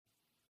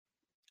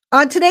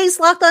On today's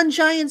Locked On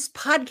Giants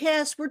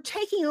podcast, we're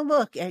taking a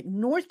look at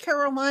North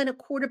Carolina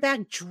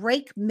quarterback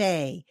Drake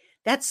Maye.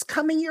 That's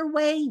coming your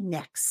way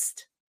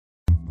next.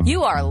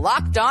 You are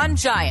Locked On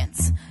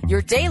Giants,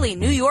 your daily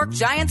New York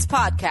Giants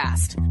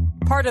podcast.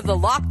 Part of the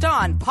Locked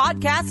On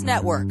Podcast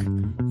Network,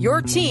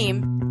 your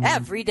team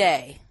every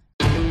day.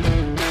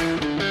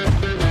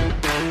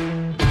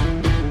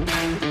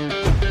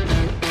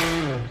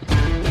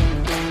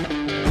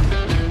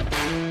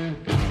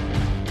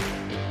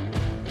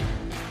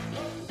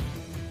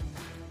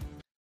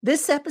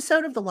 This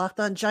episode of the Locked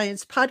On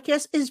Giants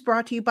podcast is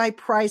brought to you by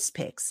Prize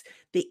Picks,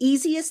 the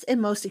easiest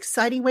and most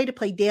exciting way to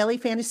play daily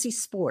fantasy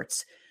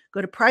sports. Go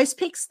to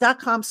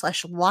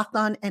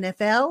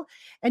prizepicks.com/LockedOnNFL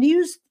and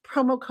use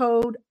promo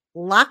code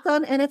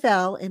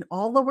LockedOnNFL in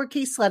all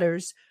lowercase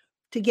letters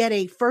to get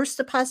a first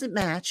deposit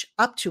match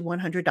up to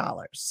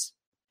 $100.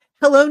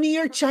 Hello, New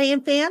York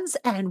Giant fans,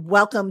 and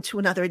welcome to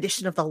another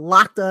edition of the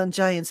Locked On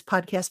Giants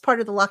podcast, part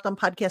of the Locked On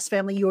Podcast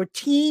family, your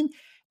team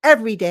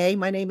every day.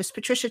 My name is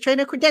Patricia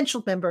Traina,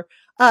 credentialed member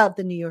of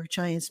the New York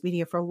Giants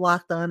media for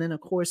Locked On and,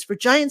 of course, for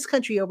Giants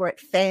Country over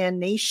at Fan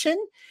Nation.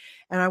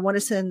 And I want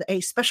to send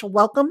a special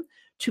welcome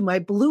to my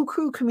Blue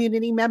Crew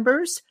community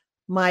members,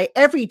 my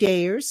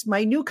everydayers,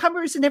 my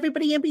newcomers, and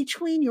everybody in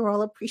between. You're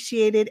all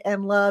appreciated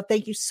and loved.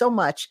 Thank you so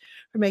much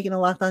for making the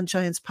Locked On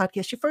Giants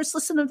podcast your first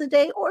listen of the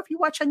day, or if you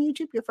watch on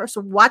YouTube, your first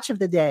watch of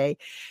the day.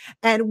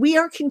 And we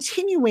are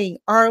continuing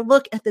our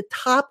look at the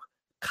top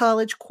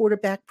college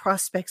quarterback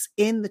prospects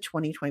in the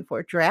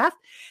 2024 draft.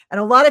 And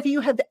a lot of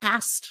you have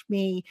asked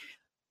me,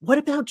 what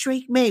about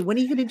Drake Maye? When are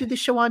you going to do the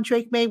show on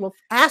Drake Maye? Well,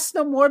 ask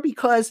no more,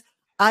 because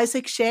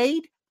Isaac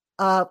Shade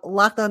of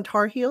Locked On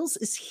Tar Heels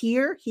is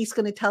here. He's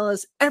going to tell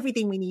us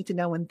everything we need to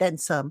know and then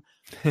some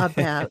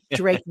about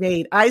Drake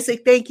Maye.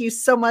 Isaac, thank you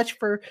so much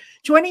for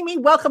joining me.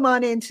 Welcome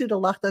on into the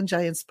Locked On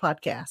Giants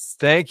podcast.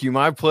 Thank you.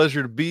 My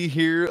pleasure to be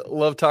here.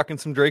 Love talking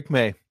some Drake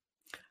Maye.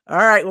 All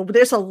right. Well,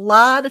 there's a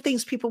lot of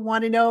things people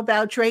want to know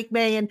about Drake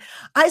Maye. And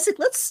Isaac,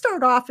 let's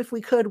start off, if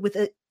we could, with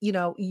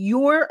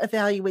your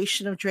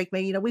evaluation of Drake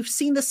Maye. We've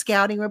seen the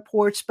scouting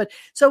reports, but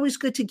it's always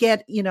good to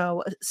get,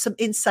 some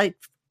insight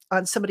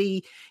on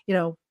somebody,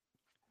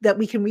 that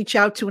we can reach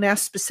out to and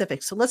ask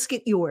specifics. So let's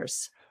get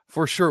yours.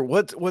 For sure.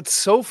 What's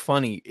so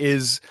funny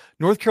is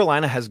North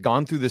Carolina has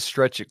gone through this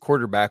stretch at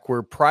quarterback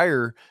where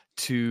prior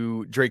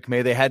to Drake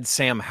Maye, they had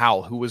Sam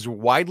Howell, who was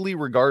widely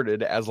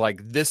regarded as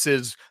this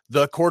is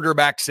the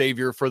quarterback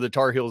savior for the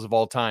Tar Heels of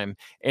all time.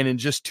 And in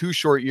just 2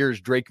 short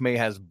years, Drake Maye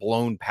has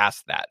blown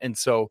past that. And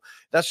so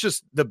that's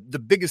just the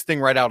biggest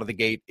thing right out of the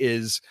gate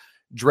is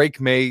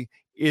Drake Maye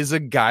is a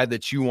guy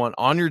that you want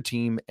on your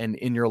team and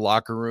in your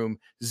locker room.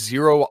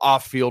 0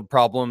 off-field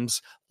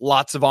problems,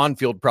 lots of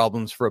on-field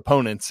problems for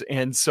opponents.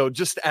 And so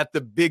just at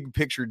the big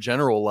picture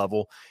general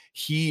level,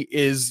 he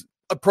is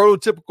a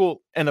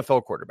prototypical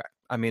NFL quarterback.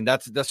 I mean,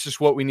 that's just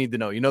what we need to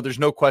know. There's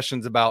no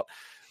questions about,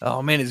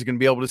 oh man, is he going to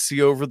be able to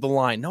see over the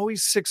line? No,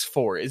 he's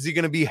 6'4". Is he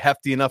going to be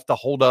hefty enough to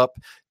hold up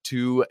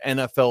to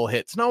NFL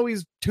hits? No,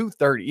 he's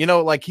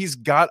 230. He's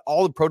got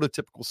all the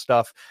prototypical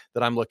stuff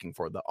that I'm looking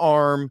for. The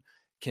arm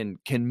can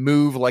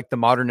move like the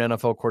modern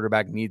NFL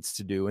quarterback needs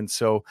to do. And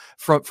so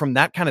from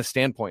that kind of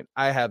standpoint,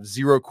 I have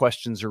 0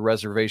 questions or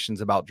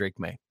reservations about Drake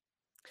Maye.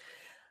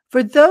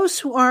 For those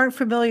who aren't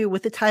familiar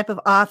with the type of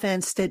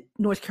offense that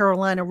North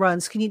Carolina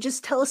runs, can you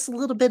just tell us a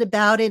little bit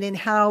about it and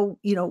how,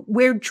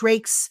 where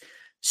Drake's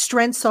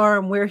strengths are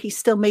and where he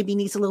still maybe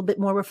needs a little bit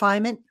more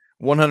refinement?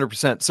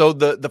 100%. So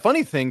the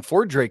funny thing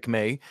for Drake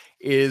Maye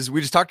is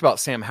we just talked about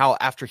Sam Howell.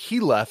 After he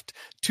left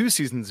 2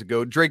 seasons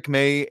ago, Drake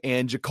Maye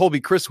and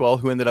Jacoby Criswell,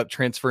 who ended up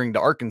transferring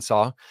to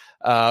Arkansas,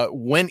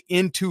 went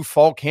into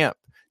fall camp.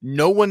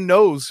 No one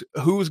knows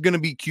who's going to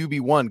be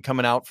QB1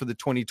 coming out for the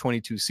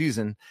 2022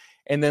 season.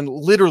 And then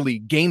literally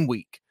game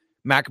week,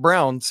 Mac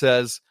Brown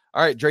says,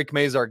 all right, Drake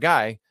Maye's our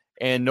guy.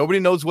 And nobody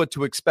knows what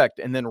to expect.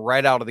 And then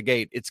right out of the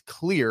gate, it's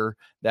clear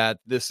that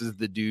this is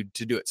the dude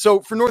to do it. So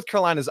for North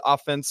Carolina's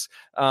offense,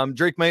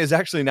 Drake Maye has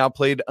actually now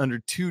played under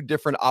 2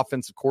 different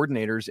offensive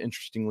coordinators,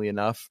 interestingly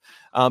enough.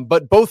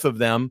 But both of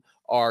them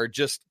are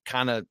just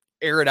kind of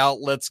air it out,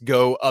 let's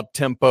go, up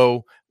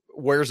tempo.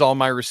 Where's all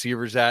my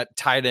receivers at?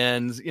 Tight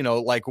ends,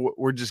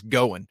 we're just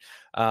going.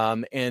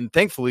 And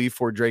thankfully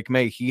for Drake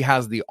Maye, he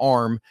has the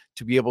arm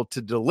to be able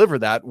to deliver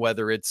that,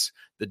 whether it's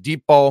the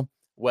deep ball,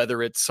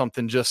 whether it's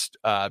something just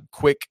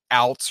quick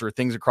outs or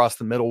things across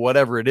the middle,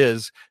 whatever it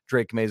is,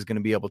 Drake Maye is going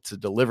to be able to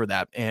deliver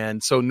that.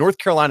 And so North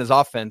Carolina's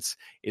offense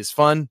is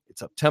fun.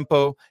 It's up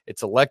tempo.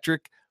 It's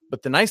electric.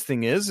 But the nice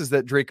thing is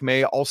that Drake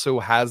Maye also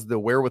has the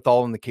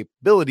wherewithal and the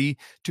capability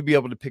to be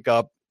able to pick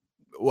up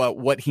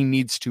what he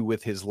needs to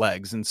with his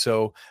legs. And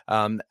so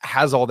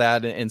has all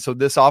that. And so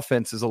this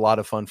offense is a lot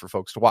of fun for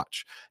folks to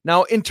watch.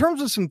 Now, in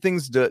terms of some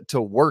things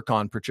to work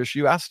on, Patricia,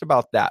 you asked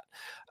about that.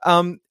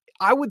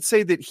 I would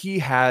say that he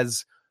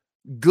has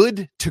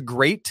good to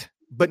great,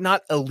 but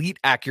not elite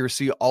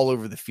accuracy all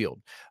over the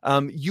field.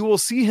 You will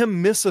see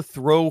him miss a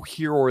throw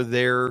here or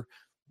there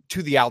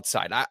to the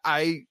outside.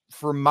 I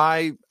for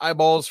my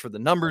eyeballs, for the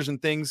numbers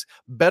and things,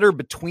 better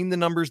between the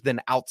numbers than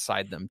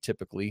outside them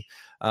typically.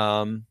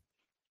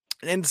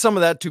 And some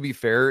of that, to be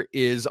fair,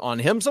 is on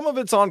him. Some of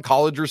it's on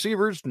college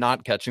receivers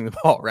not catching the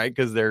ball, right?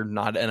 Because they're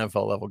not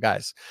NFL level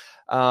guys.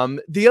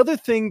 The other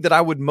thing that I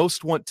would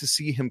most want to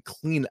see him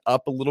clean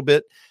up a little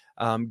bit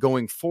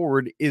going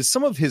forward is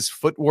some of his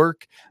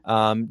footwork,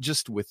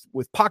 just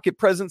with pocket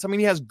presence. I mean,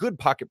 he has good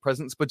pocket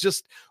presence, but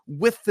just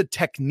with the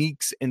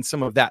techniques and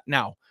some of that.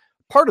 Now,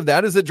 part of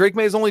that is that Drake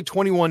Maye is only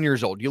 21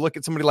 years old. You look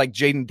at somebody like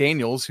Jaden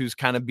Daniels, who's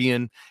kind of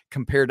being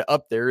compared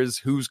up there as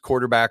who's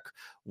quarterback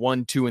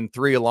 1, 2, and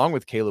 3, along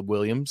with Caleb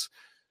Williams.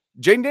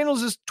 Jaden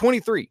Daniels is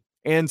 23.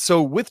 And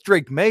so with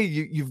Drake Maye,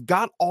 you've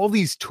got all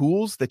these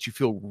tools that you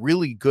feel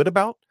really good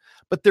about,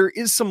 but there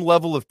is some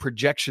level of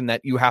projection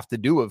that you have to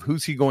do of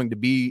who's he going to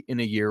be in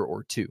a year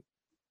or two.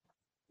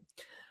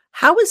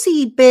 How has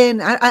he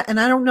been? And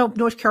I don't know if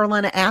North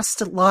Carolina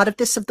asked a lot of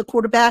this of the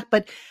quarterback,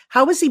 but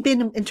how has he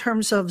been in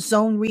terms of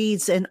zone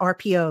reads and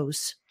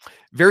RPOs?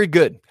 Very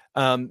good,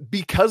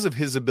 because of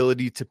his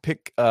ability to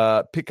pick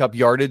up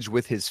yardage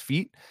with his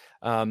feet.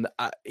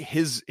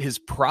 His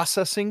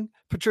processing,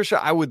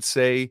 Patricia, I would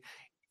say,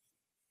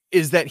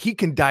 is that he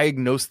can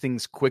diagnose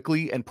things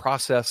quickly and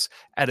process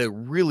at a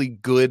really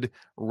good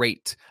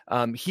rate.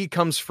 He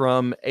comes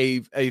from a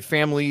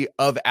family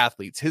of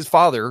athletes. His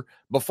father,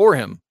 before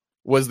him,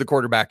 was the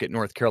quarterback at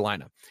North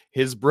Carolina.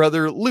 His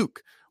brother,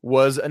 Luke,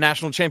 was a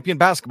national champion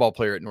basketball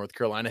player at North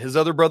Carolina. His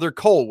other brother,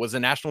 Cole, was a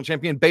national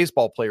champion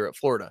baseball player at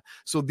Florida.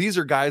 So these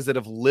are guys that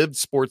have lived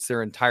sports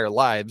their entire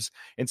lives.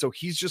 And so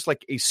he's just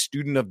like a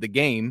student of the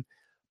game,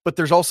 but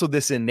there's also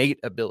this innate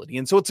ability.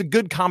 And so it's a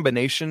good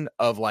combination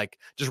of like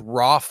just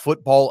raw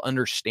football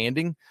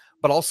understanding,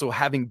 but also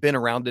having been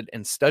around it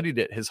and studied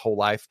it his whole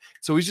life.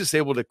 So he's just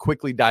able to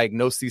quickly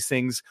diagnose these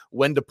things,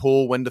 when to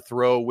pull, when to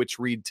throw, which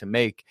read to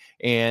make.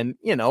 And,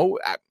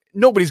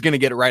 nobody's going to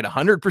get it right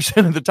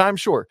 100% of the time,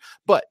 sure.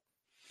 But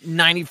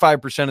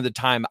 95% of the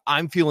time,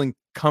 I'm feeling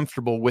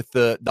comfortable with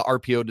the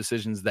RPO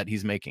decisions that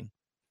he's making.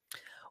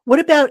 What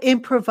about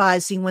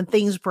improvising when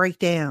things break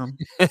down?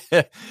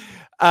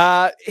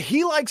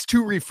 He likes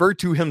to refer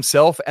to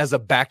himself as a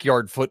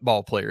backyard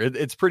football player.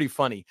 It's pretty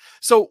funny.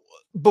 So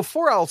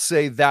before I'll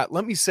say that,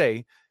 let me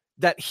say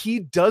that he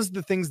does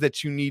the things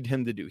that you need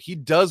him to do. He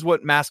does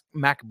what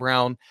Mac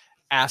Brown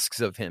asks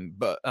of him.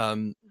 But,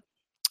 and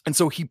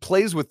so he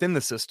plays within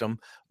the system,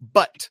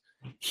 but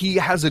he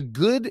has a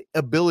good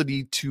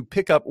ability to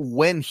pick up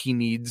when he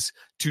needs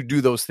to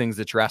do those things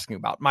that you're asking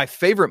about. My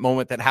favorite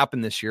moment that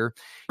happened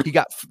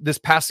this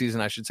past season,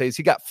 I should say, is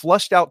he got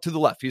flushed out to the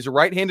left. He's a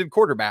right-handed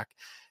quarterback,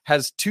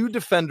 has two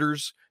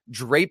defenders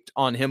draped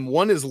on him.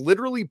 One is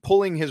literally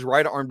pulling his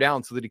right arm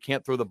down so that he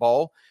can't throw the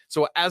ball.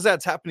 So as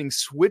that's happening,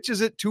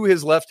 switches it to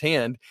his left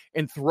hand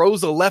and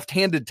throws a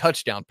left-handed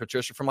touchdown,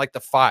 Patricia, from like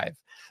the 5.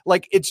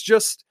 Like, it's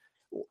just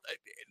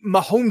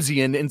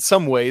Mahomesian in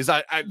some ways.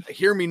 I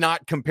hear me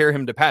not compare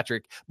him to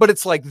Patrick, but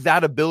it's like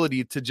that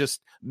ability to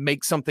just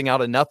make something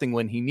out of nothing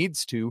when he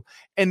needs to.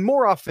 And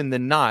more often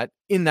than not,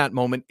 in that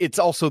moment, it's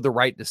also the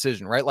right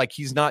decision, right? Like,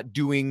 he's not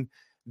doing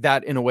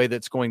that in a way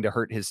that's going to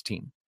hurt his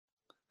team.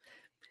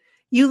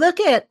 You look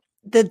at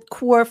the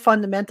core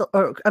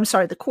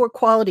the core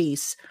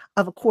qualities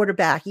of a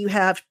quarterback. You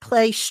have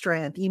play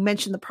strength. You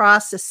mentioned the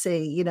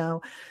processing,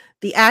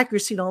 the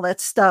accuracy and all that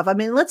stuff. I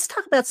mean, let's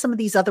talk about some of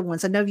these other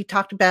ones. I know you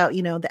talked about,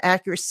 the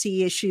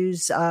accuracy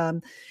issues.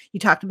 You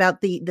talked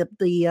about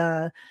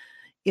the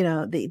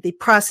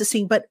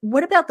processing, but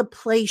what about the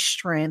play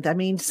strength? I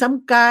mean,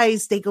 some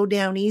guys, they go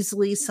down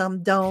easily,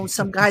 some don't.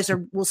 Some guys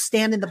will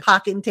stand in the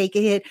pocket and take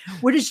a hit.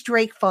 Where does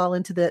Drake fall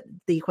into the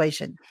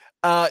equation?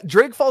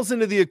 Drake falls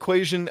into the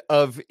equation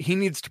of he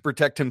needs to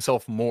protect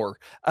himself more.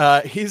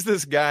 He's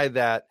this guy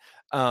that,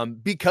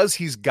 because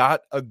he's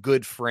got a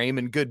good frame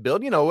and good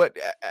build,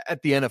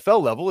 at the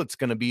NFL level, it's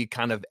going to be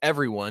kind of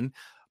everyone.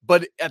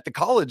 But at the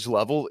college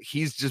level,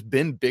 he's just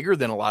been bigger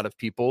than a lot of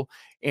people.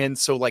 And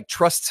so like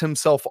trusts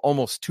himself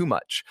almost too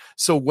much.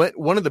 So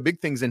one of the big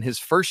things in his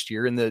first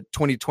year in the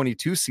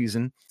 2022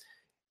 season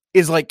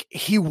is like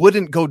he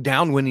wouldn't go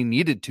down when he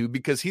needed to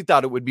because he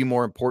thought it would be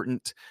more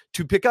important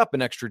to pick up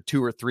an extra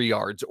 2 or 3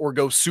 yards or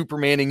go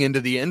Supermaning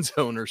into the end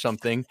zone or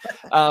something.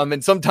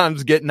 And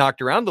sometimes get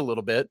knocked around a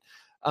little bit.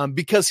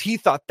 Because he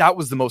thought that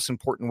was the most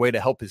important way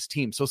to help his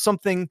team. So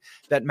something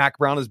that Mac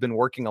Brown has been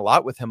working a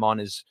lot with him on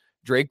is,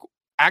 Drake,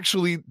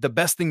 actually the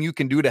best thing you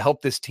can do to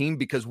help this team,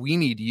 because we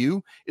need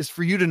you, is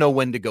for you to know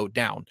when to go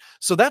down.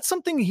 So that's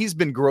something he's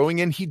been growing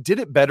in. He did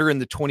it better in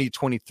the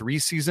 2023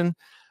 season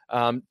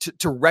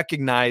to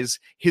recognize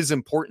his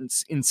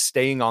importance in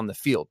staying on the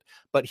field.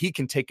 But he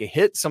can take a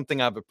hit.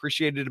 Something I've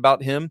appreciated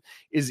about him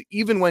is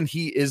even when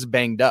he is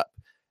banged up,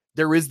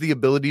 there is the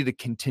ability to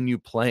continue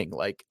playing.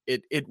 Like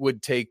it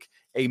would take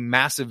a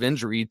massive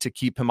injury to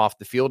keep him off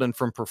the field and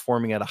from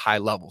performing at a high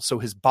level. So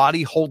his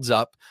body holds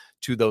up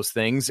to those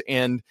things.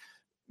 And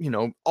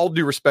all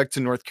due respect to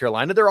North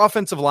Carolina, their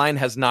offensive line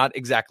has not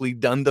exactly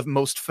done the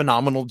most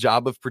phenomenal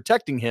job of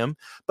protecting him.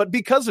 But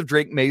because of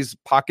Drake Maye's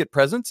pocket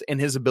presence and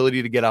his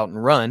ability to get out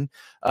and run,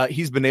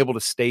 he's been able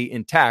to stay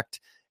intact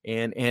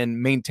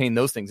and maintain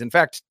those things. In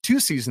fact, 2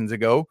 seasons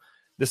ago,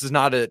 this is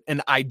not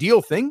an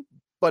ideal thing,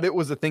 but it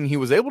was a thing he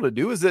was able to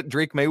do, is that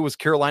Drake Maye was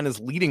Carolina's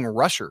leading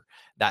rusher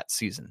that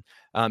season.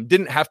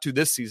 Didn't have to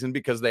this season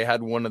because they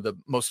had one of the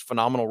most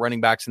phenomenal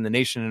running backs in the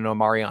nation in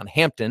Omarion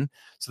Hampton.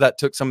 So that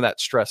took some of that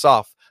stress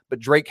off. But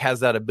Drake has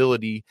that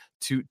ability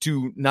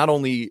to not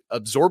only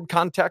absorb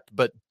contact,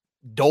 but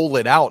dole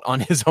it out on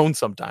his own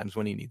sometimes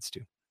when he needs to.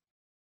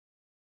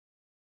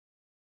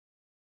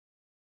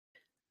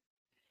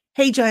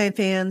 Hey, Giant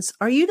fans,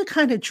 are you the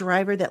kind of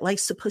driver that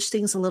likes to push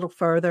things a little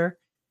further?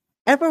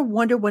 Ever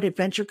wonder what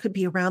adventure could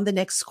be around the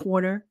next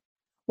corner?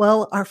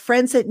 Well, our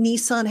friends at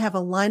Nissan have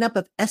a lineup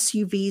of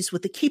SUVs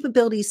with the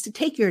capabilities to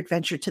take your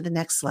adventure to the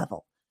next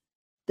level.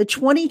 The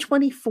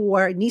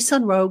 2024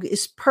 Nissan Rogue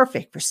is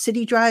perfect for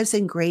city drives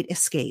and great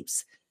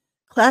escapes.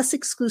 Class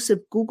exclusive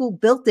Google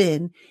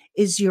built-in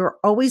is your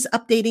always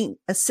updating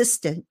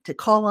assistant to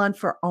call on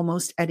for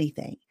almost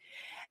anything.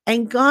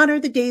 And gone are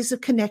the days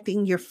of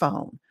connecting your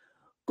phone.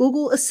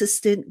 Google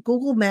Assistant,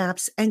 Google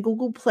Maps, and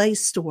Google Play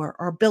Store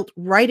are built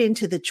right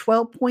into the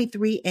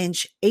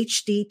 12.3-inch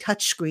HD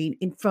touchscreen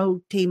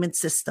infotainment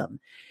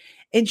system.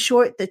 In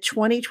short, the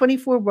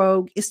 2024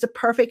 Rogue is the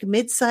perfect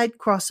mid-side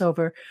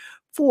crossover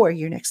for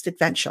your next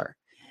adventure.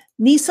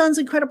 Nissan's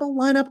incredible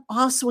lineup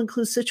also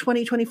includes the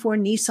 2024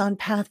 Nissan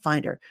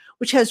Pathfinder,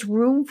 which has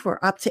room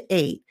for up to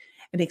 8,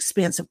 an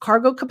expansive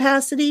cargo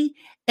capacity,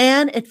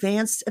 and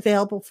advanced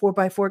available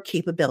 4x4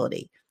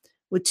 capability.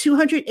 With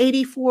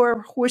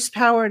 284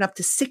 horsepower and up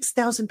to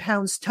 6,000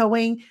 pounds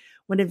towing,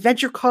 when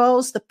adventure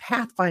calls, the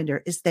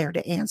Pathfinder is there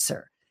to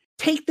answer.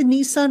 Take the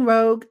Nissan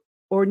Rogue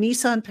or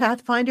Nissan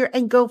Pathfinder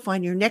and go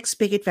find your next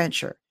big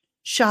adventure.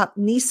 Shop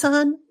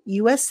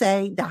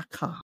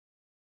nissanusa.com.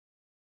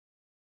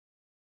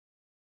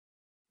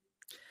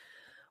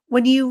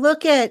 When you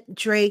look at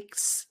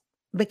Drake's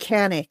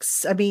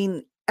mechanics, I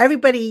mean,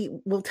 everybody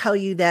will tell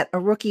you that a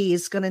rookie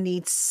is going to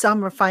need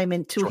some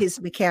refinement to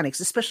his mechanics,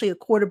 especially a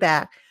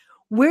quarterback.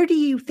 Where do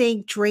you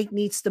think Drake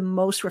needs the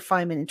most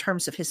refinement in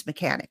terms of his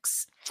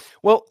mechanics?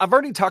 Well, I've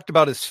already talked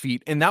about his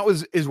feet, and that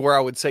is where I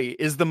would say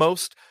is the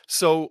most.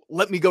 So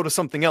let me go to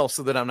something else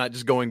so that I'm not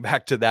just going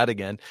back to that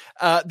again.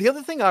 The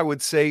other thing I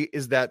would say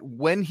is that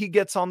when he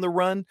gets on the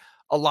run,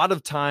 a lot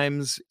of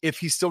times, if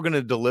he's still going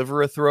to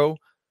deliver a throw,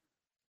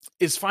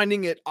 is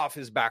finding it off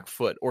his back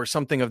foot or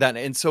something of that.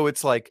 And so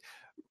it's like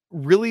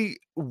really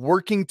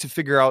working to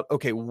figure out,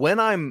 okay,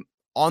 when I'm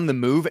on the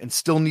move and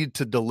still need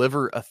to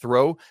deliver a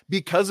throw,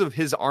 because of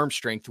his arm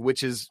strength,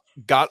 which has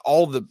got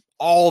all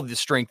the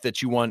strength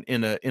that you want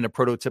in a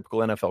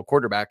prototypical NFL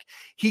quarterback,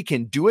 he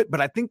can do it.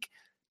 But I think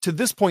to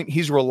this point,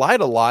 he's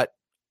relied a lot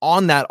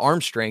on that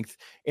arm strength.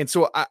 And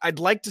so I'd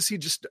like to see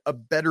just a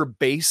better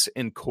base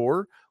and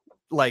core.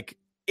 Like,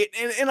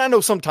 and I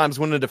know sometimes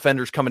when a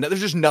defender's coming in,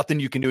 there's just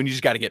nothing you can do and you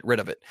just got to get rid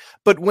of it.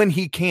 But when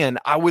he can,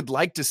 I would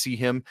like to see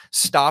him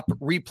stop,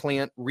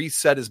 replant,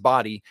 reset his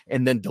body,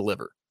 and then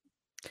deliver.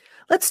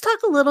 Let's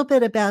talk a little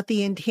bit about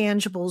the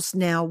intangibles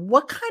now.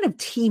 What kind of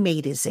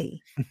teammate is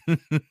he?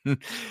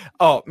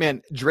 Oh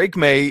man, Drake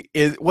Maye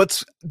is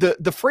what's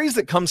the phrase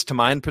that comes to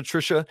mind,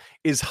 Patricia,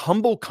 is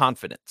humble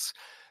confidence.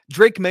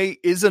 Drake Maye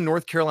is a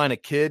North Carolina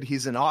kid.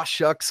 He's an aw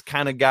shucks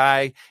kind of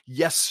guy.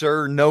 Yes,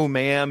 sir. No,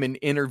 ma'am. In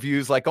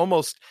interviews, like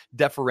almost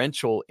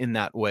deferential in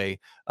that way,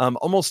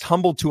 almost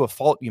humble to a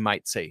fault, you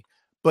might say.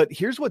 But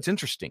here's what's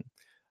interesting.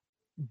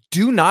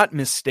 Do not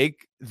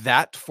mistake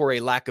that for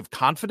a lack of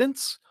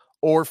confidence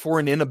or for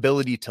an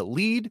inability to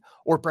lead,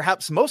 or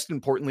perhaps most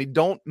importantly,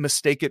 don't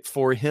mistake it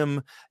for him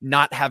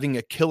not having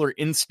a killer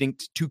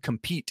instinct to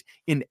compete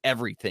in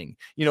everything.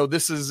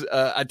 This is,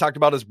 I talked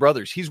about his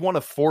brothers. He's one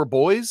of 4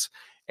 boys,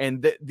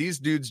 and these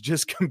dudes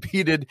just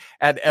competed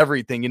at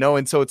everything,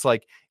 and so it's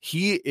like,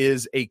 he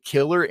is a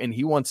killer and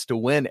he wants to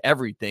win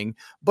everything,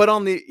 but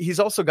he's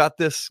also got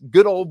this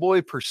good old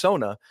boy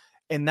persona.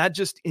 And that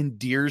just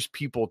endears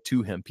people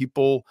to him.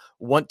 People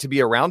want to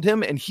be around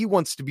him and he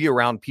wants to be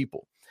around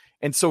people.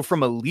 And so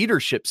from a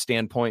leadership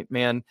standpoint,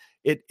 man,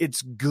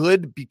 it's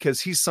good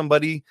because he's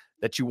somebody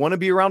that you want to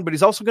be around, but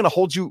he's also going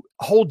to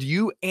hold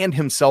you and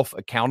himself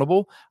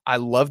accountable. I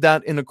love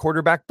that in a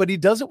quarterback, but he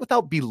does it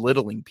without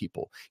belittling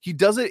people. He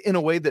does it in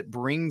a way that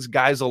brings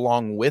guys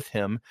along with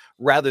him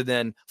rather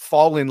than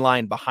fall in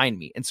line behind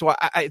me. And so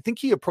I think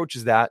he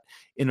approaches that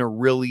in a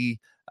really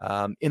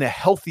in a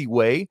healthy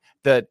way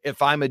that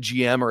if I'm a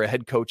GM or a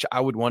head coach, I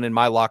would want in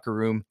my locker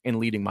room and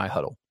leading my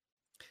huddle.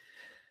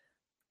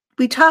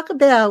 We talk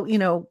about,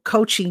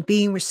 coaching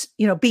being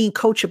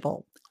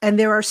coachable. And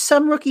there are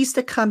some rookies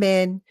that come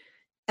in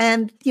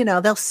and,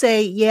 they'll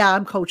say, yeah,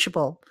 I'm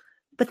coachable.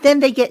 But then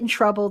they get in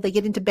trouble. They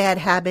get into bad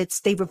habits.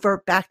 They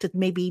revert back to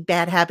maybe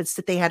bad habits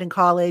that they had in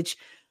college.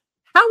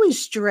 How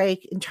is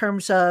Drake in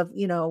terms of,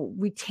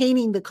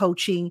 retaining the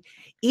coaching,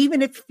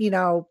 even if,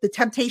 the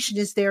temptation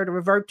is there to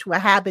revert to a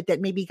habit that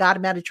maybe got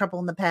him out of trouble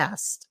in the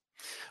past?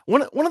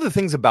 One of the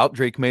things about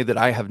Drake Maye that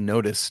I have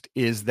noticed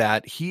is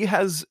that he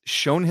has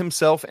shown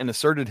himself and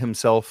asserted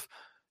himself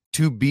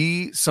to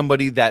be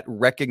somebody that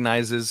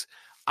recognizes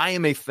I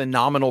am a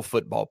phenomenal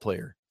football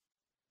player,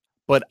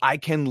 but I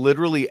can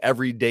literally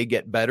every day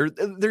get better.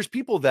 There's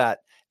people that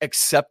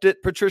accept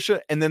it,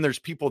 Patricia, and then there's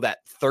people that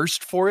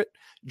thirst for it.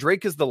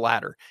 Drake is the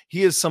latter.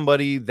 He is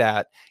somebody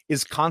that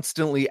is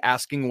constantly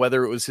asking,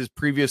 whether it was his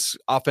previous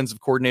offensive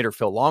coordinator,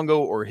 Phil Longo,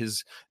 or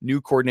his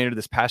new coordinator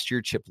this past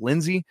year, Chip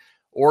Lindsey,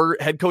 or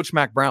head coach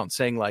Mac Brown,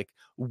 saying like,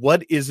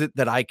 what is it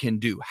that I can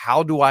do?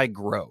 How do I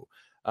grow?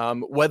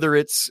 Whether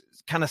it's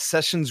kind of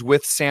sessions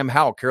with Sam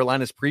Howell,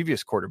 Carolina's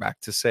previous quarterback,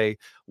 to say,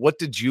 what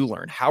did you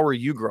learn? How are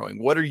you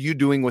growing? What are you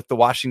doing with the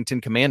Washington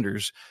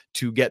Commanders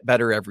to get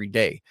better every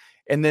day?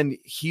 And then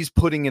he's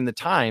putting in the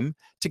time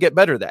to get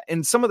better at that.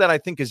 And some of that, I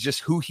think, is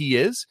just who he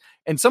is.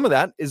 And some of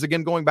that is,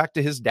 again, going back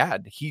to his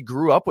dad. He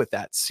grew up with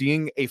that,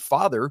 seeing a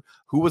father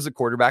who was a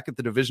quarterback at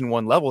the Division I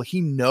level. He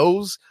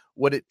knows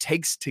what it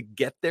takes to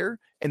get there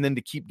and then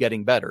to keep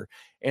getting better.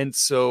 And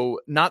so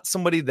not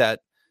somebody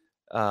that,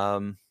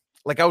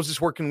 like I was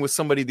just working with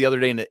somebody the other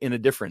day in a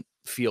different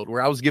field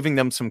where I was giving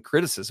them some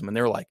criticism and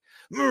they're like,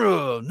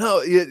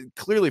 no,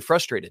 clearly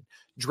frustrated.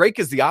 Drake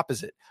is the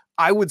opposite.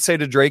 I would say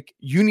to Drake,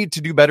 you need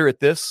to do better at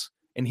this.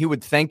 And he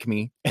would thank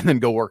me and then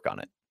go work on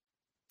it.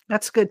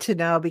 That's good to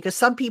know, because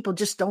some people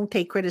just don't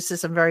take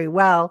criticism very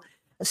well,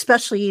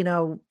 especially,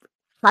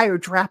 higher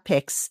draft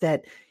picks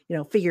that,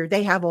 figure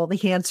they have all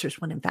the answers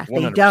when in fact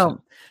 100%. They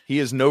don't. He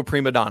is no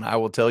prima donna. I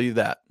will tell you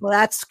that. Well,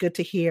 that's good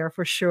to hear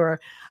for sure.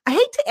 I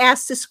hate to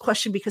ask this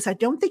question because I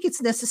don't think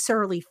it's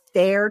necessarily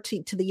fair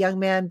to the young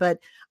man, but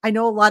I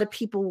know a lot of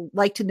people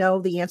like to know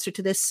the answer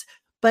to this.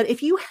 But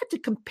if you had to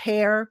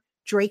compare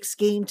Drake's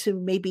game to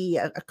maybe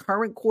a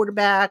current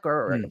quarterback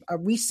or a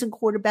recent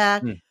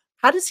quarterback,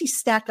 how does he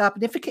stack up?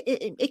 And if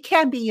it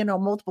can be,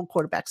 multiple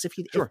quarterbacks if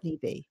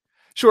need be.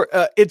 Sure.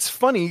 It's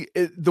funny.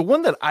 The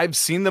one that I've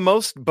seen the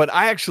most, but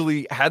I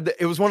actually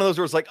it was one of those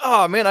where it's like,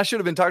 oh man, I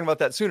should have been talking about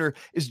that sooner,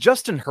 is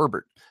Justin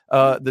Herbert,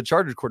 the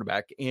Chargers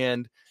quarterback.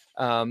 And,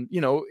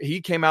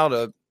 he came out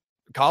of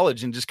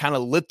college and just kind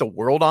of lit the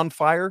world on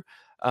fire.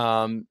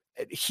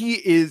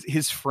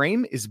 His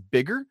frame is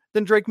bigger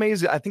than Drake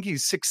Maye's. I think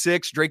he's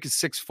 6'6", Drake is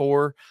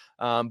 6'4".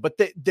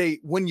 But they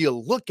when you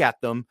look at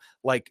them,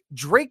 like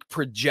Drake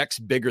projects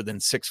bigger than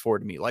 6'4"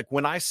 to me. Like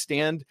when I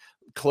stand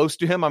close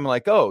to him, I'm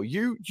like, oh,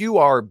 you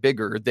are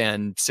bigger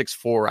than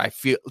 6'4". I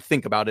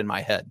think about in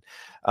my head.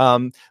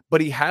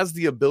 But he has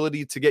the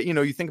ability to get,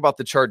 you think about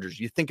the Chargers,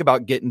 you think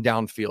about getting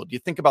downfield, you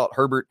think about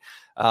Herbert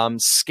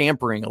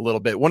scampering a little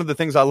bit. One of the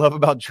things I love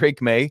about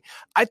Drake Maye,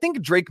 I think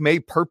Drake Maye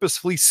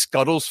purposefully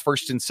scuttles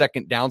first and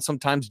second down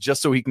sometimes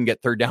just so he can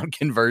get third down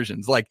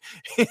conversions. Like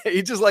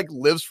he just like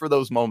lives for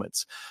those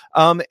moments.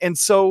 And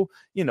so,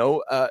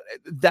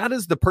 that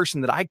is the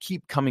person that I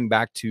keep coming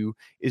back to,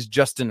 is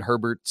Justin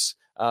Herbert's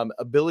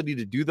ability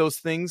to do those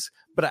things.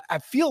 But I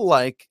feel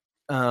like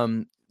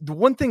the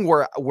one thing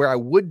where I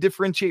would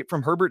differentiate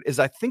from Herbert is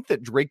I think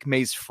that Drake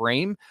Maye's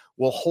frame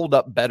will hold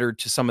up better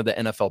to some of the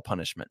NFL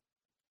punishment.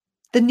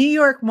 The New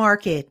York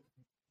market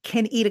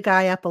can eat a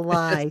guy up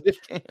alive.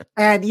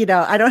 And,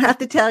 I don't have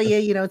to tell you,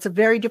 it's a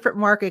very different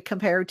market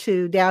compared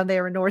to down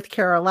there in North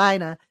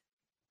Carolina.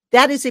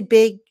 That is a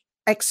big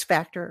X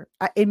factor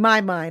in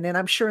my mind. And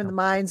I'm sure in the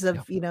minds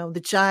of,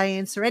 the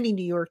Giants or any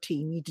New York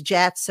team, the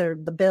Jets or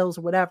the Bills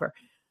or whatever.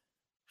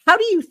 How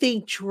do you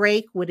think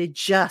Drake would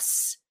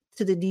adjust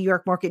to the New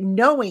York market,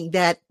 knowing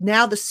that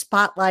now the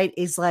spotlight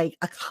is like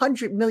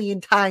 100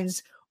 million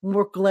times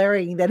more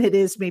glaring than it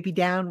is maybe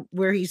down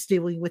where he's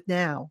dealing with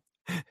now?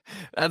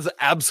 That's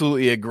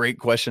absolutely a great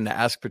question to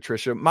ask,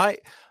 Patricia. My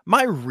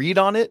read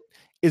on it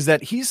is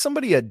that he's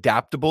somebody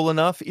adaptable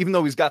enough, even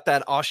though he's got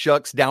that aw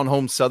shucks down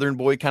home Southern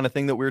boy kind of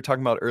thing that we were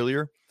talking about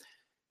earlier.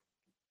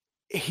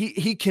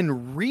 He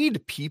can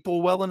read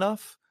people well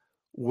enough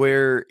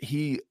where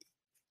he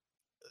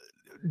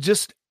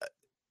just,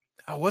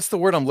 what's the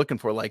word I'm looking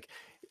for? Like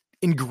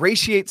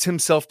ingratiates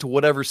himself to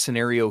whatever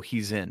scenario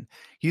he's in.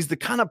 He's the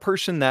kind of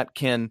person that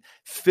can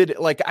fit.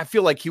 Like, I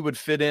feel like he would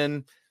fit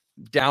in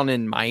down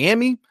in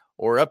Miami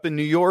or up in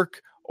New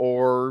York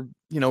or,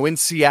 in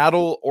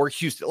Seattle or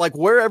Houston, like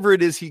wherever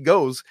it is he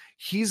goes,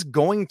 he's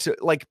going to,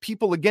 like,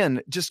 people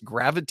again, just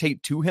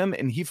gravitate to him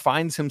and he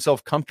finds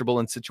himself comfortable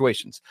in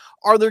situations.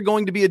 Are there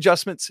going to be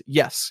adjustments?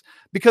 Yes,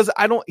 because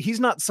he's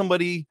not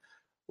somebody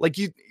like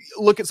you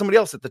look at somebody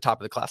else at the top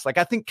of the class. Like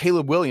I think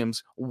Caleb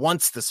Williams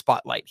wants the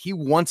spotlight. He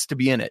wants to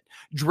be in it.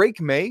 Drake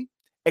Maye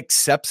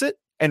accepts it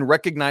and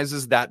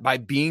recognizes that by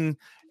being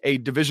a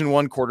Division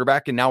I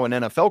quarterback and now an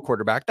NFL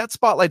quarterback, that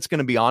spotlight's going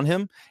to be on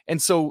him. And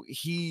so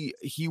he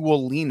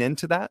will lean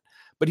into that,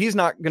 but he's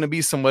not going to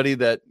be somebody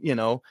that,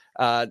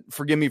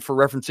 forgive me for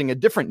referencing a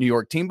different New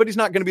York team, but he's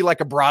not going to be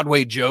like a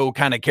Broadway Joe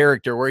kind of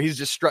character where he's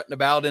just strutting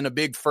about in a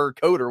big fur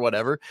coat or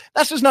whatever.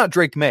 That's just not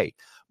Drake Maye.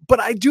 But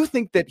I do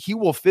think that he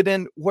will fit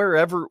in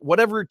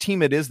whatever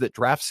team it is that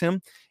drafts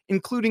him,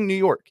 including New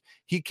York.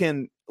 He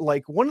can,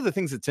 like one of the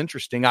things that's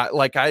interesting,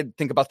 I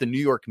think about the New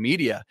York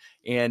media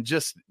and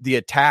just the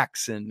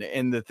attacks and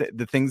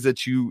the things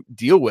that you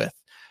deal with.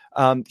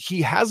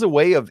 He has a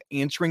way of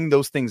answering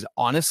those things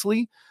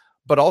honestly,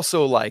 but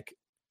also like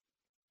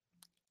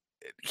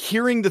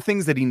hearing the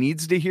things that he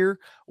needs to hear,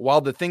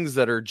 while the things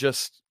that are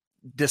just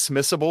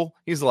dismissible,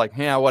 he's like,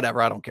 yeah,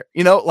 whatever, I don't care,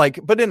 like,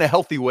 but in a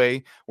healthy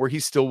way where he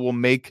still will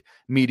make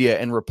media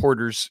and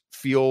reporters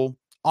feel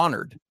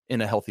honored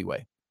in a healthy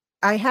way.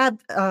 I have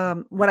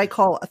what I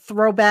call a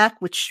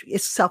throwback, which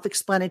is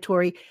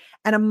self-explanatory,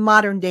 and a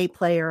modern day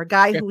player, a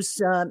guy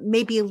who's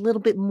maybe a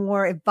little bit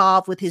more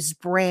involved with his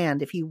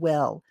brand, if you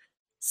will.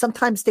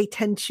 Sometimes they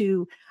tend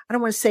to, I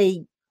don't want to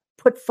say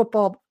put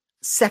football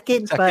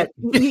second, but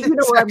you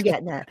know where I'm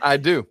getting at. I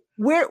do.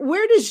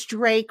 Where does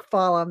Drake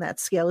fall on that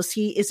scale? Is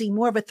he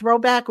more of a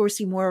throwback, or is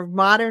he more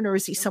modern, or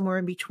is he somewhere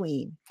in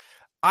between?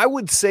 I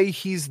would say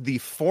he's the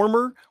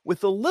former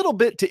with a little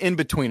bit to in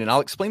between, and I'll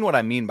explain what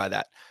I mean by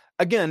that.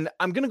 Again,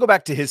 I'm going to go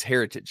back to his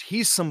heritage.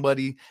 He's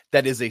somebody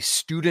that is a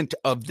student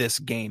of this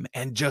game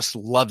and just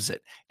loves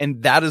it.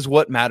 And that is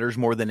what matters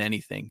more than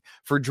anything.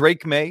 For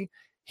Drake Maye,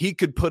 he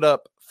could put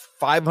up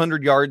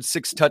 500 yards,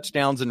 6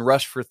 touchdowns, and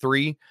rush for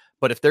 3.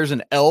 But if there's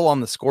an L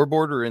on the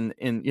scoreboard or in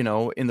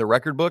the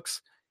record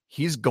books,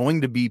 he's going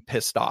to be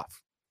pissed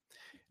off.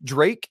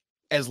 Drake,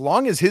 as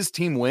long as his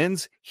team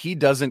wins, he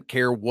doesn't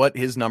care what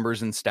his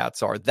numbers and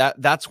stats are.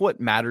 That's what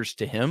matters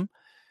to him.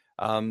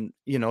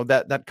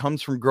 That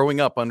comes from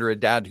growing up under a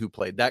dad who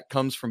played. That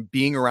comes from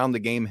being around the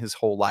game his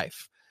whole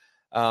life.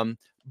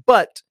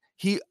 But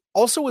he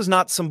also is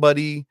not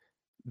somebody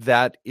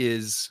that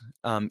is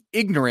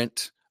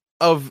ignorant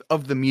of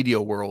the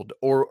media world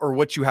or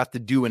what you have to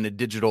do in a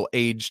digital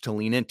age to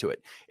lean into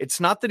it.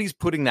 It's not that he's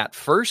putting that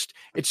first.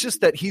 It's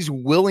just that he's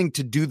willing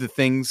to do the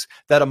things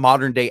that a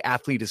modern day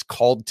athlete is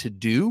called to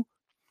do.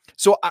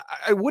 So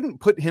I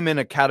wouldn't put him in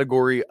a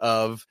category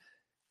of,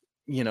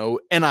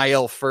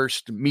 NIL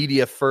first,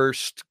 media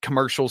first,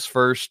 commercials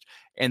first,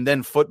 and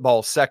then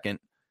football second.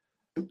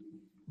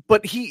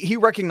 But he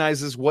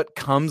recognizes what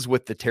comes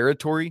with the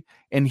territory,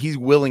 and he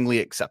willingly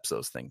accepts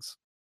those things.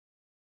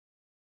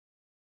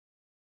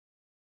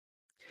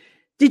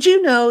 Did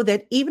you know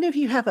that even if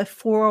you have a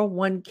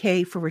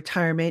 401k for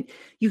retirement,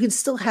 you can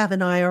still have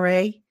an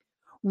IRA?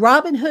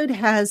 Robinhood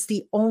has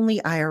the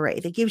only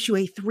IRA that gives you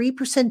a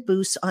 3%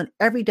 boost on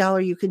every dollar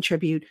you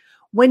contribute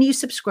when you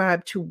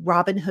subscribe to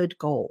Robinhood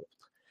Gold.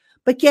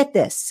 But get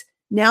this,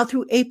 now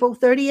through April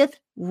 30th,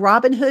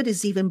 Robinhood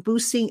is even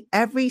boosting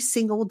every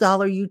single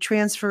dollar you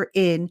transfer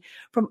in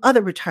from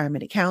other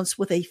retirement accounts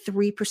with a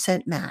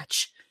 3%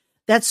 match.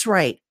 That's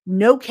right,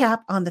 no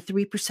cap on the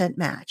 3%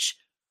 match.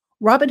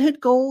 Robinhood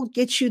Gold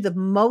gets you the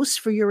most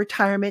for your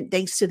retirement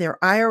thanks to their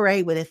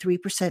IRA with a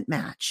 3%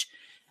 match.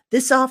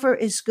 This offer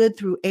is good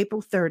through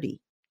April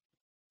 30.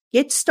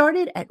 Get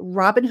started at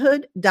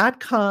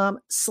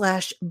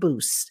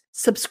robinhood.com/boost.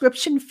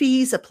 Subscription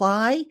fees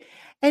apply.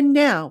 And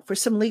now for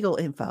some legal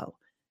info.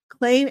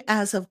 Claim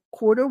as of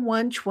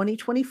Q1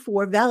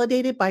 2024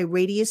 validated by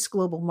Radius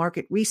Global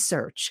Market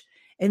Research.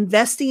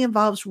 Investing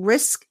involves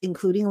risk,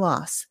 including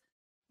loss.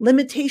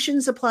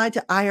 Limitations apply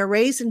to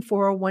IRAs and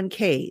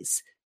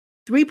 401ks.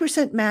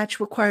 3% match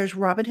requires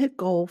Robinhood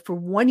Gold for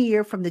 1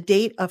 year from the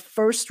date of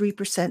first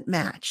 3%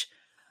 match.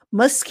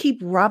 Must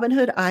keep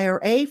Robinhood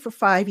IRA for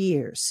 5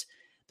 years.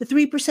 The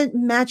 3%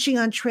 matching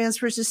on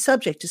transfers is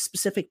subject to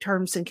specific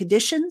terms and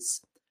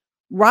conditions.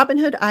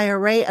 Robinhood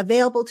IRA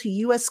available to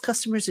U.S.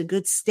 customers in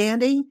good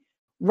standing.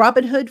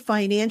 Robinhood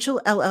Financial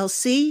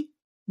LLC,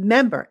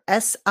 member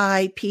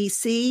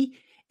SIPC,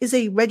 is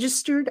a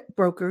registered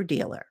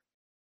broker-dealer.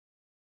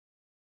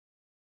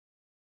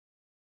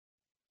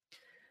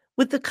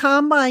 With the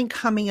combine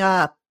coming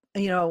up,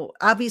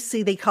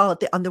 obviously they call it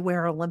the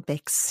underwear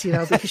Olympics,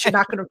 because you're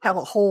not going to tell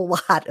a whole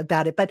lot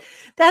about it. But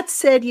that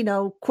said,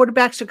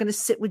 quarterbacks are going to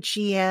sit with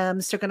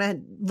GMs. They're going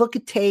to look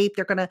at tape.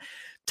 They're going to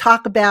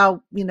talk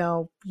about, you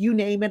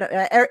name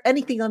it,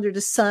 anything under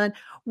the sun.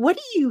 What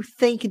do you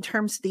think in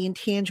terms of the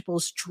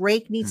intangibles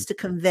Drake needs to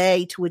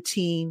convey to a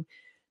team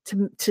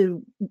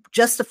to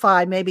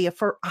justify maybe a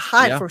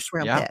high first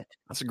round pick?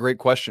 That's a great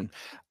question.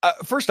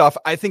 First off,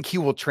 I think he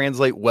will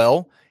translate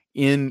well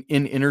in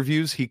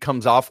interviews. He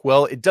comes off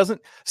well.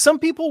 Some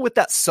people with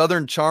that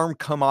Southern charm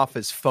come off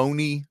as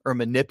phony or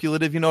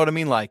manipulative. You know what I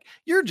mean? Like,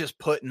 you're just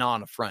putting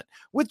on a front.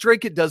 With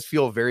Drake, it does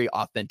feel very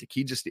authentic.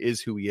 He just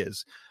is who he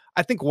is.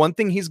 I think one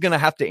thing he's going to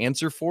have to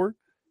answer for,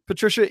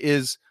 Patricia,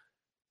 is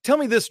tell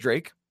me this,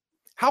 Drake.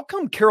 How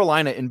come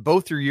Carolina in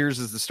both your years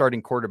as the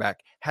starting quarterback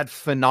had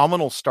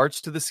phenomenal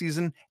starts to the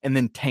season and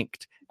then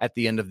tanked at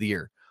the end of the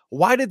year?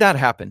 Why did that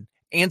happen?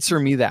 Answer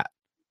me that.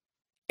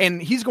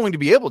 And he's going to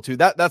be able to.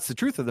 That's the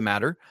truth of the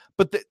matter.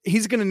 But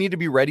he's going to need to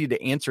be ready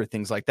to answer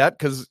things like that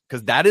because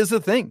that is a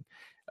thing.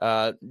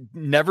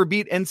 Never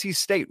beat NC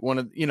State.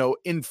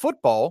 In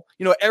football,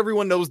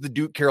 everyone knows the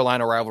Duke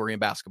Carolina rivalry in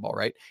basketball,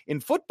 right? In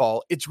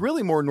football, it's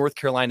really more North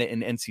Carolina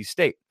and NC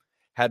State.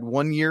 Had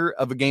 1 year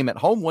of a game at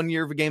home, 1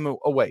 year of a game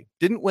away.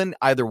 Didn't win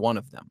either one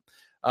of them.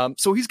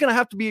 So he's going to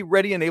have to be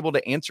ready and able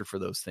to answer for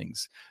those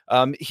things.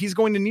 He's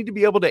going to need to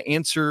be able to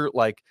answer,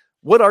 like,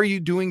 what are you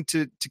doing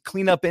to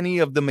clean up any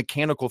of the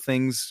mechanical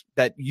things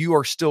that you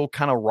are still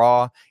kind of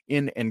raw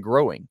in and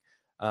growing?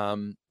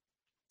 And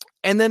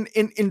then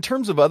in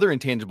terms of other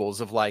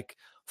intangibles of like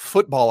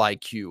football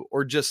IQ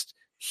or just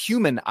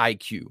human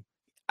IQ,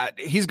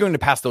 he's going to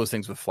pass those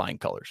things with flying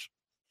colors.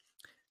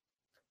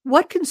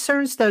 What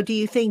concerns, though, do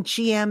you think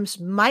GMs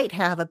might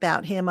have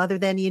about him other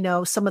than,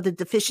 some of the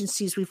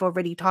deficiencies we've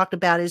already talked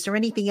about? Is there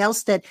anything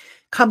else that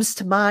comes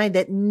to mind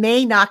that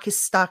may knock his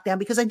stock down?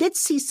 Because I did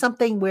see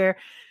something where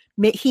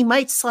he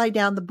might slide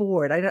down the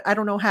board. I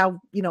don't know how,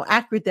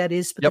 accurate that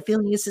is, but The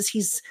feeling is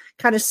he's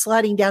kind of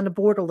sliding down the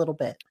board a little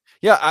bit.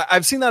 Yeah,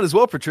 I've seen that as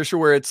well, Patricia,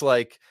 where it's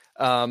like,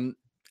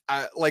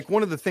 like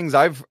one of the things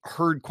I've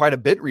heard quite a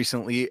bit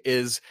recently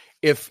is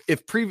if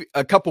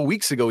a couple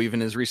weeks ago,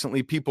 even as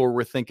recently, people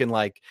were thinking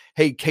like,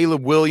 hey,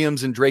 Caleb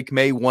Williams and Drake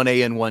Maye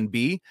 1A and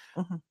 1B.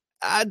 Mm-hmm.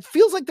 It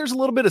feels like there's a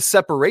little bit of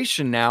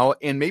separation now,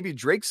 and maybe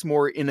Drake's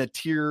more in a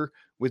tier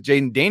with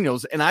Jaden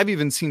Daniels. And I've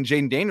even seen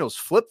Jaden Daniels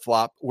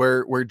flip-flop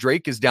where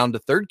Drake is down to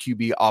third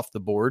QB off the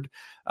board.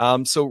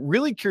 So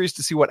really curious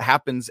to see what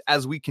happens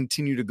as we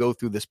continue to go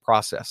through this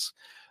process.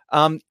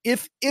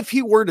 If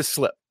he were to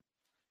slip,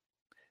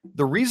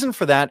 the reason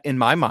for that in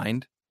my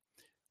mind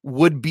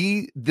would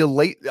be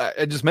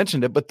I just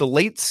mentioned it, but the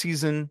late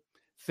season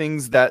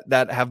things that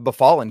have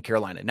befallen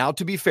Carolina. Now,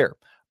 to be fair,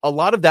 a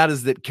lot of that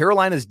is that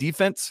Carolina's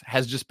defense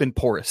has just been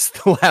porous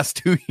the last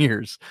 2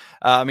 years.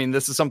 I mean,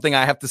 this is something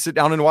I have to sit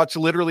down and watch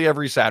literally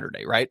every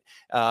Saturday, right?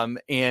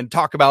 And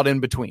talk about in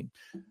between.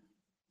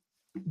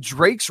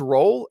 Drake's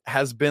role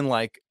has been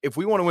like, if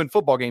we want to win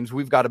football games,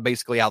 we've got to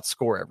basically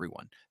outscore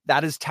everyone.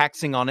 That is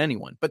taxing on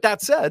anyone. But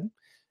that said,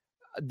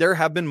 there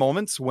have been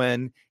moments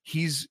when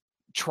he's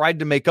tried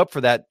to make up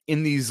for that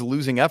in these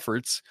losing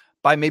efforts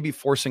by maybe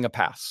forcing a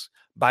pass,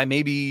 by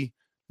maybe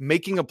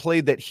making a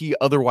play that he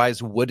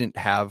otherwise wouldn't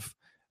have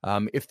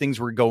if things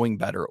were going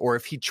better, or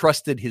if he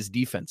trusted his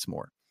defense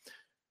more.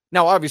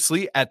 Now,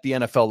 obviously, at the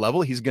NFL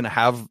level, he's going to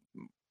have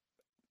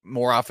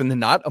more often than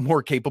not a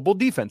more capable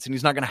defense, and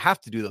he's not going to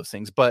have to do those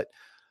things. But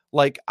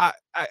like, I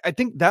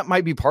think that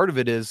might be part of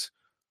it is,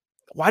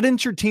 why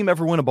didn't your team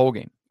ever win a bowl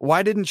game?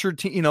 Why didn't your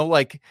team,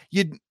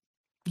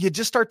 you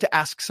just start to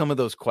ask some of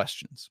those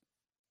questions.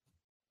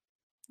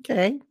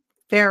 Okay.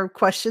 Fair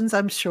questions,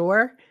 I'm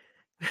sure.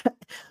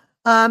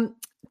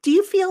 Do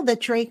you feel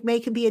that Drake Maye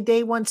can be a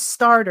day one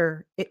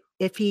starter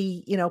if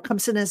he,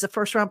 comes in as a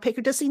first round pick,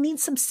 or does he need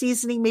some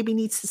seasoning? Maybe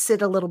needs to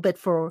sit a little bit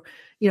for,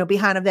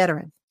 behind a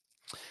veteran.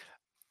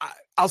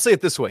 I'll say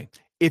it this way.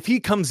 If he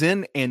comes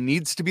in and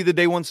needs to be the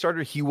day one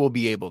starter, he will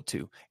be able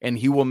to, and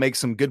he will make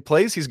some good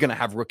plays. He's going to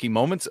have rookie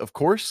moments, of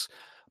course,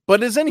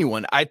 but as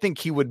anyone, I think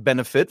he would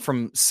benefit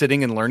from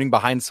sitting and learning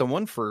behind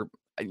someone for,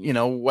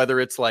 whether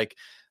it's like,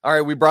 all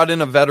right, we brought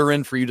in a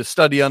veteran for you to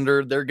study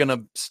under, they're going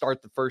to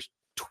start the first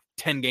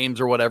 10 games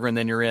or whatever, and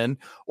then you're in,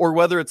 or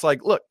whether it's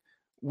like, look,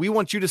 we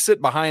want you to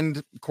sit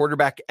behind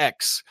quarterback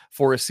X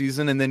for a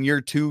season, and then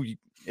year two,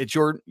 it's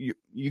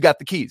you got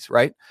the keys,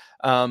 right?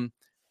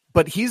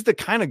 But he's the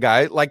kind of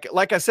guy,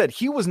 like I said,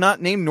 he was not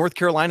named North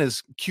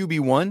Carolina's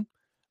QB1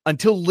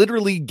 until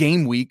literally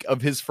game week of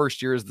his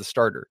first year as the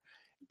starter.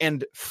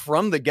 And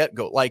from the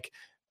get-go, like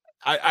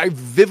I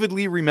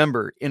vividly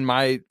remember in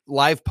my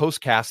live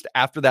postcast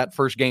after that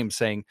first game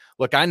saying,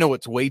 look, I know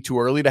it's way too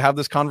early to have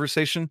this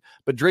conversation,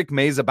 but Drake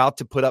Maye is about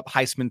to put up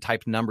Heisman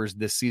type numbers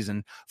this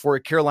season for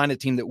a Carolina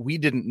team that we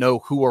didn't know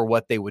who or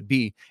what they would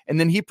be. And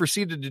then he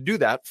proceeded to do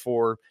that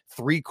for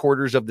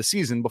 3/4 of the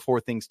season before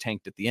things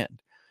tanked at the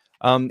end.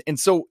 And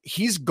so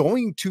he's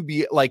going to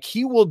be like,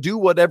 he will do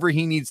whatever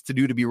he needs to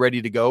do to be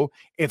ready to go.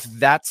 If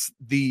that's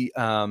the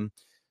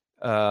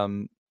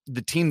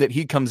team that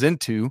he comes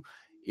into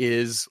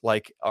is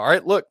like, all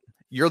right, look,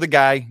 you're the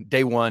guy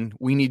day one.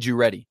 We need you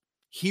ready.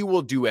 He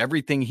will do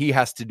everything he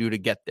has to do to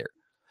get there.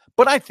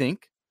 But I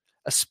think,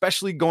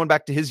 especially going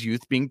back to his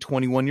youth, being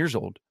 21 years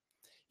old,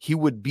 he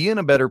would be in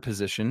a better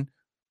position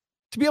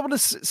to be able to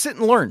sit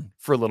and learn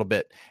for a little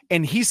bit.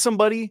 And he's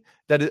somebody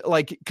that,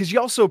 like, because you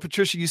also,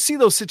 Patricia, you see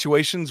those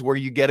situations where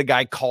you get a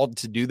guy called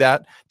to do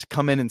that, to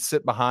come in and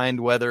sit behind,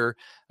 whether,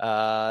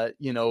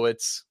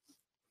 it's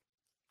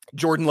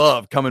Jordan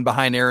Love coming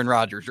behind Aaron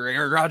Rodgers, or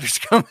Aaron Rodgers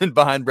coming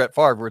behind Brett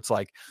Favre, where it's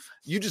like,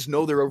 you just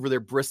know they're over there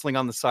bristling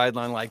on the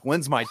sideline, like,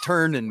 when's my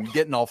turn, and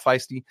getting all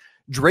feisty.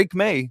 Drake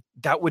Maye,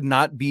 that would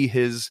not be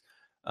his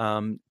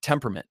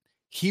temperament.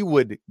 He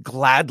would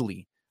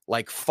gladly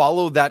like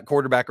follow that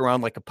quarterback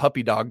around like a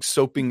puppy dog,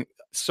 soaking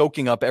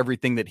up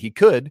everything that he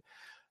could.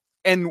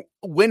 And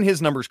when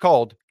his number's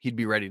called, he'd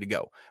be ready to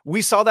go.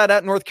 We saw that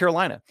at North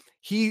Carolina.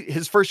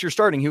 His first year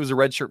starting, he was a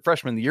redshirt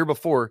freshman. The year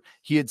before,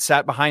 he had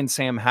sat behind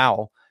Sam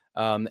Howell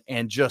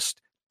and just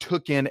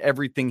took in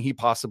everything he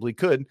possibly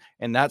could.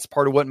 And that's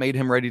part of what made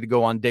him ready to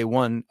go on day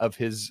one of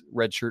his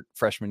redshirt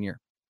freshman year.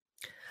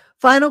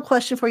 Final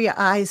question for you,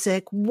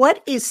 Isaac.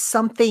 What is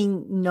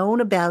something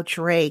known about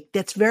Drake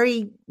that's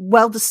very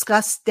well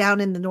discussed down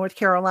in the North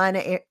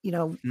Carolina,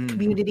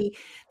 community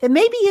that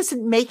maybe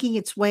isn't making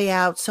its way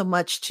out so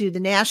much to the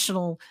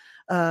national,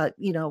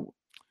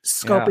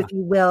 scope, Yeah. if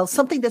you will?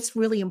 Something that's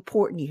really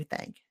important, you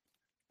think?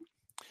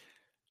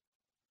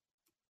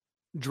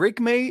 Drake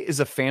May is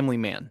a family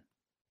man.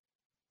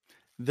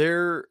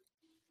 There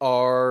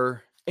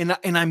are, and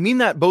I mean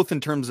that both in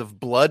terms of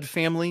blood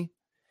family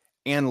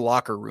and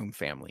locker room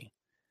family.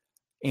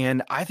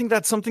 And I think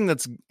that's something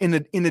that's in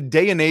a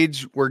day and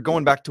age where,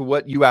 going back to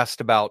what you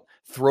asked about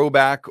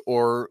throwback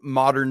or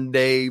modern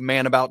day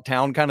man about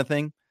town kind of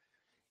thing,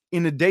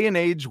 in a day and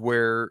age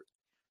where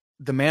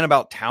the man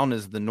about town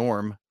is the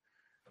norm,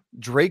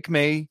 Drake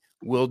May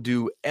will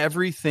do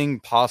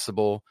everything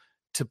possible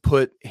to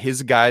put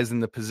his guys in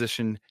the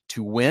position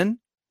to win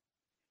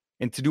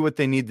and to do what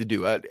they need to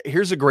do.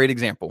 Here's a great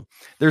example.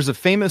 There's a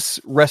famous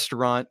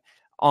restaurant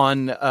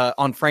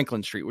on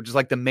Franklin Street, which is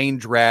like the main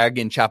drag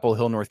in Chapel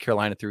Hill, North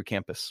Carolina through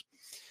campus.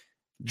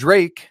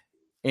 Drake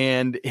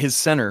and his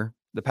center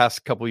the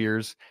past couple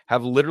years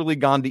have literally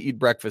gone to eat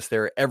breakfast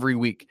there every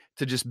week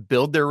to just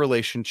build their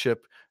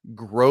relationship,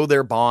 grow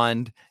their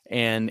bond,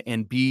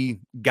 and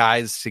be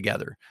guys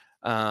together.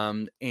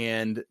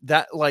 And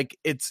that, like,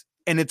 it's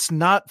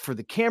not for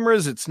the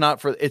cameras. It's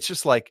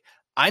just like,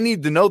 I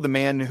need to know the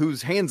man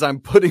whose legs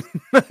I'm putting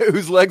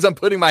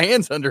my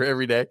hands under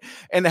every day,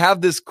 and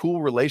have this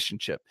cool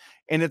relationship.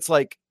 And it's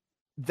like,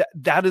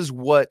 that is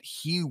what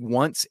he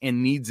wants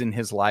and needs in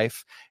his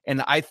life.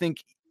 And I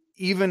think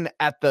even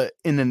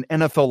in an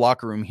NFL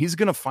locker room, he's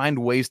going to find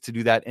ways to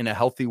do that in a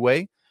healthy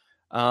way.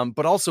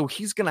 But also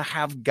he's going to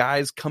have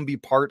guys come be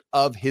part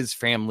of his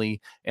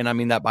family. And I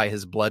mean that by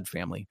his blood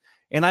family.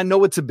 And I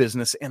know it's a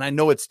business and I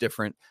know it's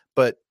different,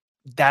 but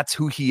that's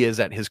who he is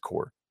at his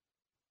core.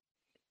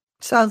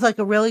 Sounds like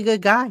a really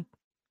good guy.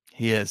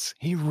 He is.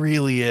 He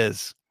really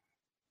is.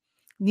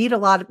 Need a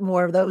lot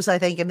more of those, I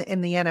think,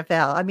 in the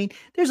NFL. I mean,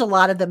 there's a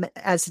lot of them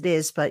as it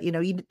is, but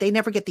they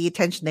never get the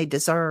attention they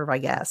deserve, I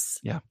guess.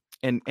 Yeah.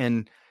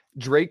 And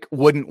Drake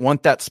wouldn't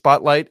want that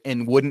spotlight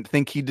and wouldn't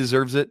think he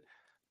deserves it.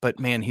 But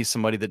man, he's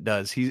somebody that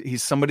does.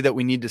 He's somebody that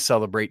we need to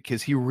celebrate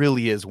because he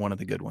really is one of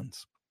the good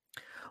ones.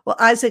 Well,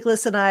 Isaac,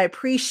 listen, I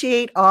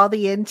appreciate all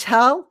the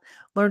intel.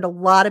 Learned a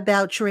lot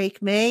about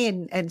Drake May,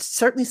 and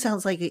certainly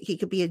sounds like he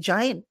could be a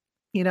giant.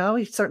 He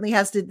certainly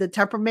has the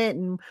temperament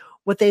and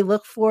what they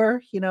look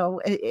for,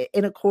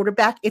 in a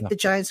quarterback. If the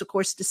Giants, of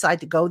course, decide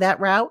to go that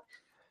route,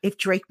 if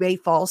Drake May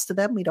falls to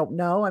them, we don't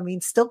know. I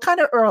mean, still kind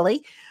of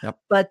early,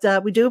 but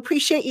we do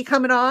appreciate you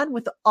coming on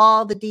with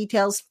all the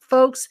details,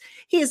 folks.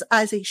 He is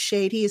Isaac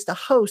Shade. He is the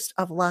host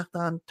of Locked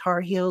On Tar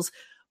Heels.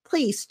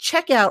 Please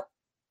check out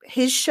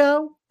his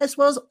show as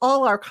well as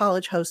all our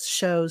college host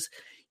shows.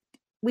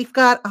 We've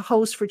got a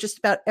host for just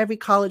about every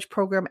college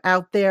program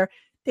out there.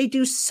 They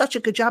do such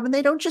a good job, and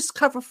they don't just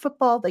cover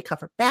football. They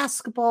cover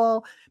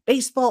basketball,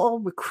 baseball,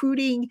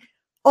 recruiting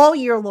all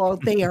year long.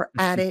 They are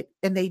at it,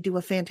 and they do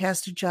a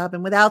fantastic job.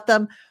 And without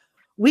them,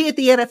 we at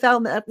the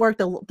NFL Network,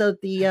 the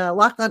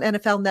Locked On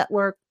NFL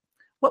Network,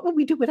 what would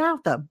we do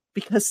without them?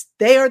 Because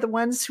they are the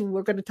ones who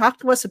are going to talk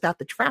to us about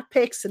the draft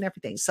picks and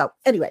everything. So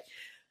anyway,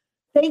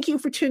 thank you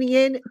for tuning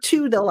in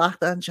to the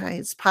Locked On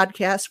Giants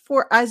podcast.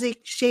 For Isaac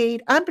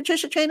Shade, I'm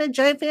Patricia Traina.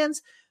 Giant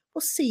fans,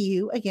 we'll see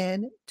you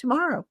again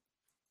tomorrow.